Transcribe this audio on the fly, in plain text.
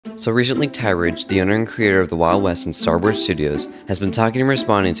So recently, Tyridge, the owner and creator of the Wild West and Star Wars Studios, has been talking and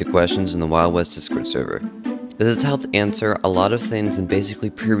responding to questions in the Wild West Discord server. This has helped answer a lot of things and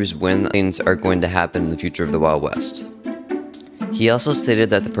basically proves when things are going to happen in the future of the Wild West. He also stated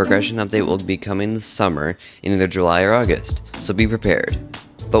that the progression update will be coming this summer in either July or August, so be prepared.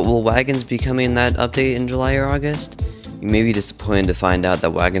 But will Wagons be coming that update in July or August? You may be disappointed to find out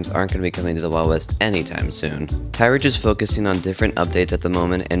that Wagons aren't going to be coming to the Wild West anytime soon. Tyridge is focusing on different updates at the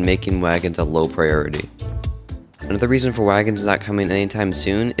moment and making Wagons a low priority. Another reason for Wagons not coming anytime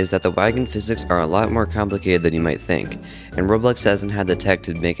soon is that the wagon physics are a lot more complicated than you might think, and Roblox hasn't had the tech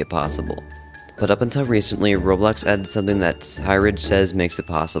to make it possible. But up until recently, Roblox added something that Tyridge says makes it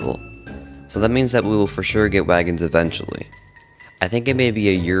possible. So that means that we will for sure get Wagons eventually. I think it may be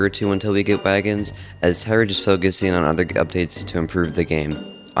a year or two until we get Wagons, as Tyridge is focusing on other updates to improve the game.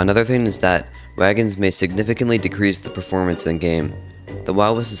 Another thing is that Wagons may significantly decrease the performance in game. The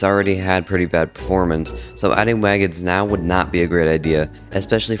Wild West has already had pretty bad performance, so adding Wagons now would not be a great idea,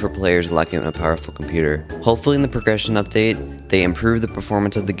 especially for players lacking a powerful computer. Hopefully in the progression update, they improve the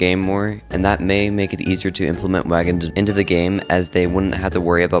performance of the game more, and that may make it easier to implement Wagons into the game, as they wouldn't have to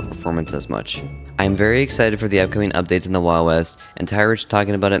worry about performance as much. I am very excited for the upcoming updates in the Wild West, and Tyridge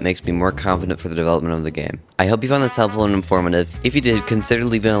talking about it makes me more confident for the development of the game. I hope you found this helpful and informative. If you did, consider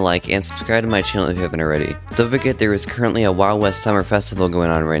leaving a like and subscribe to my channel if you haven't already. Don't forget there is currently a Wild West Summer Festival going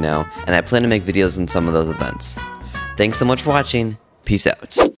on right now, and I plan to make videos on some of those events. Thanks so much for watching. Peace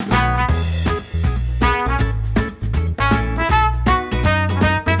out.